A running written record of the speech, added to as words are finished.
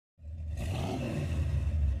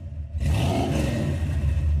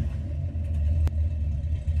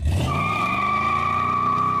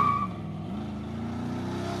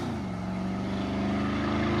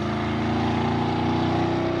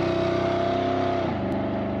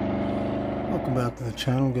Welcome back to the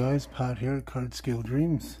channel, guys. Pat here at Card Scale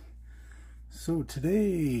Dreams. So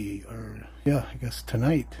today, or yeah, I guess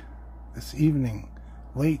tonight, this evening,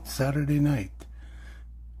 late Saturday night,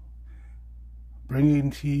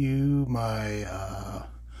 bringing to you my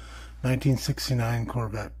 1969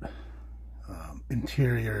 Corvette.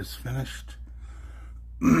 Interior is finished.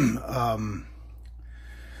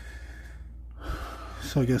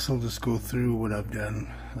 So I guess I'll just go through what I've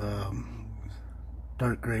done.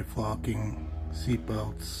 Dark gray flocking, seat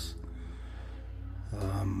belts.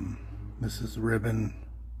 This is ribbon,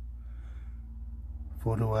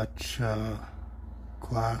 photo etch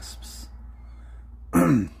clasps.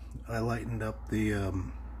 I lightened up the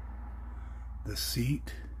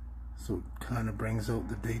seat, so it kind of brings out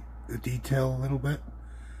the detail a little bit.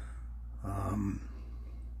 Kind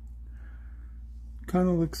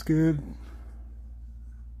of looks good.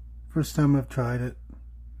 First time I've tried it.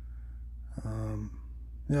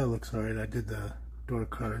 Yeah, it looks alright. I did the door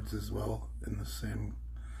cards as well in the same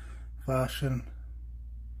fashion.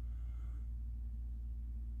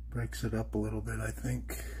 Breaks it up a little bit, I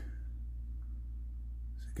think.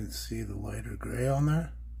 So you can see the lighter gray on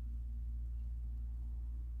there.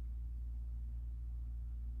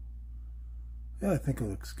 Yeah, I think it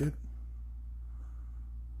looks good.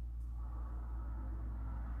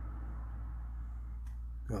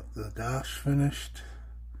 Got the dash finished.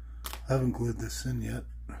 I haven't glued this in yet.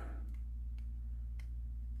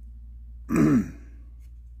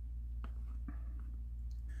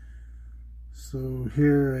 So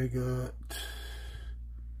here I got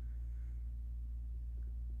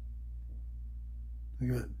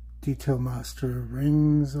Detail Master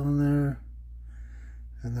rings on there,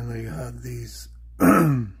 and then I had these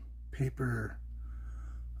paper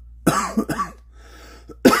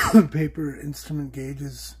instrument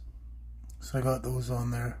gauges, so I got those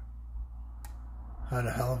on there. Had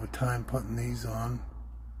a hell of a time putting these on.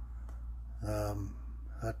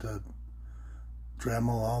 Had to Dremel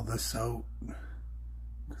all this out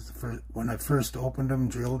because when I first opened them,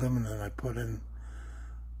 drilled them, and then I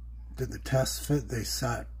did the test fit, they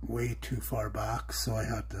sat way too far back, so I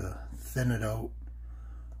had to thin it out.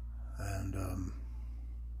 And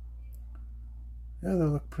yeah, they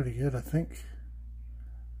look pretty good, I think.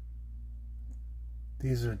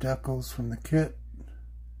 These are decals from the kit,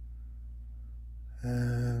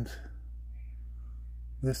 and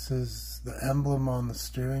this is the emblem on the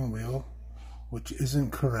steering wheel, which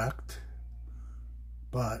isn't correct,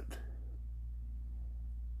 but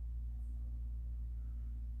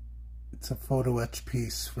it's a photo etch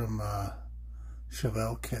piece from a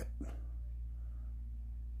Revell kit.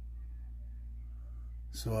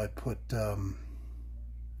 So I put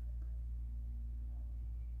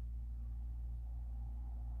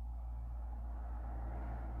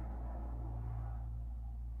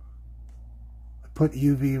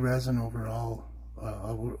UV resin over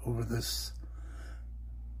over this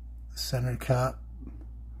center cap,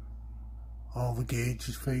 all the gauge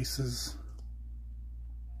faces,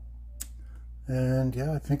 and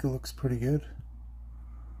yeah, I think it looks pretty good.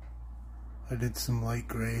 I did some light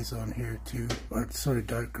grays on here too, or sorry,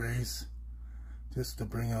 dark grays, just to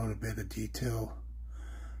bring out a bit of detail.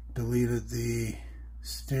 Deleted the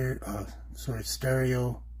stereo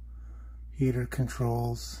heater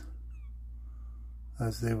controls,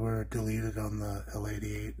 as they were deleted on the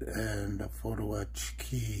L88, and a photo etch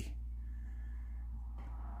key.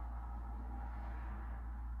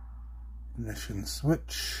 Ignition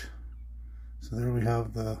switch. So there we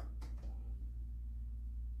have I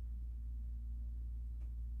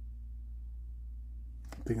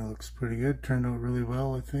think it looks pretty good. Turned out really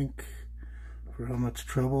well, I think, for how much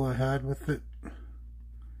trouble I had with it.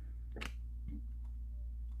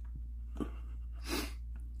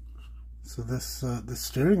 So this the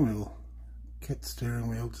steering wheel, kit steering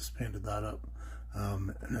wheel, just painted that up,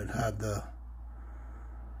 and it had the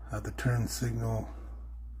turn signal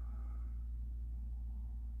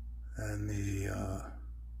and the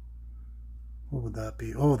what would that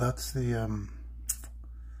be? Oh, that's the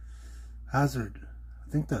hazard. I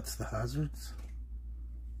think that's the hazards.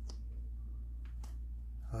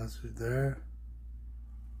 Hazard there.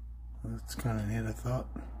 That's kind of neat, I thought.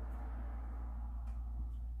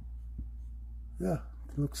 Yeah,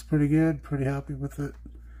 it looks pretty good, pretty happy with it.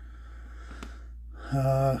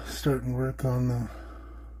 Starting work on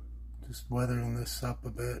just weathering this up a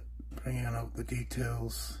bit, bringing out the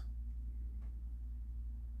details.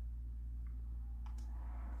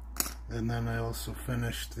 And then I also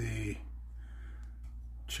finished the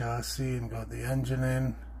chassis and got the engine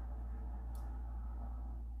in.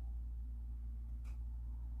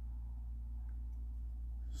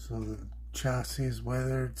 So the chassis is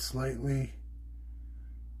weathered slightly.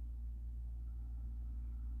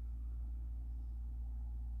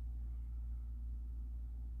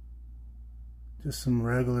 Just some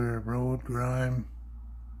regular road grime.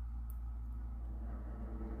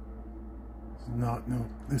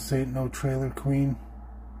 This ain't no trailer queen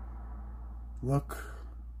look.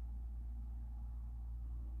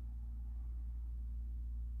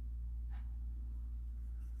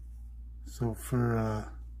 So for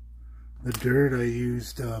the dirt, I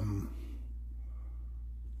used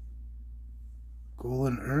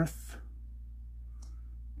Golden Earth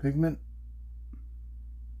pigment,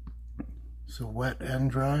 so wet and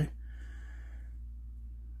dry.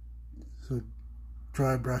 So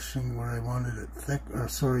dry brushing where I wanted it thick, or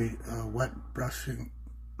sorry, wet brushing,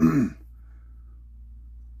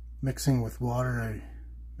 mixing with water, I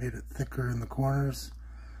made it thicker in the corners,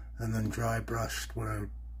 and then dry brushed where I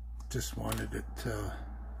just wanted it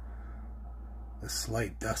a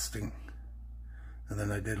slight dusting, and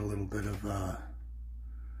then I did a little bit of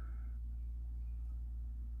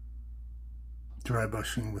dry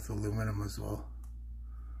brushing with aluminum as well.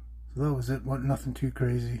 So that was it. Nothing too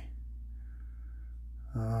crazy.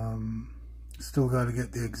 Still got to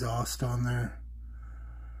get the exhaust on there.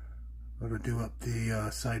 Got to do up the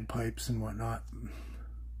side pipes and whatnot.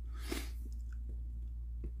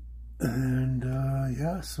 And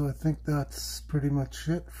yeah, so I think that's pretty much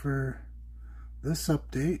it for this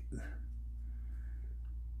update.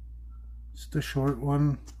 Just a short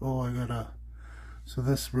one. Oh, I gotta. So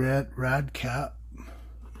this rad cap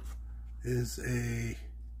is a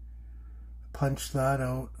punch that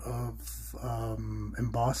out of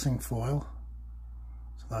embossing foil.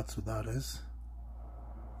 So that's what that is.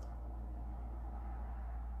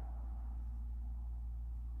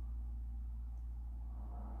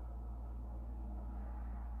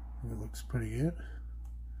 It looks pretty good.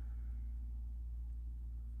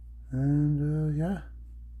 And yeah,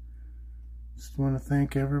 just want to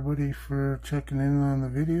thank everybody for checking in on the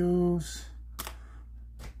videos.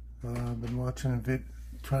 I've been watching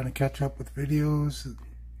trying to catch up with videos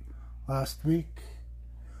last week.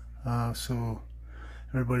 So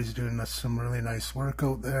everybody's doing some really nice work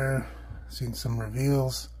out there. Seen some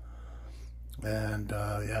reveals. And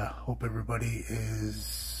yeah, hope everybody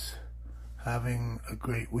is having a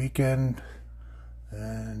great weekend.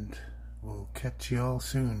 And we'll catch you all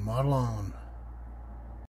soon. Model on.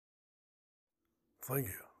 Thank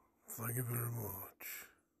you. Thank you very much.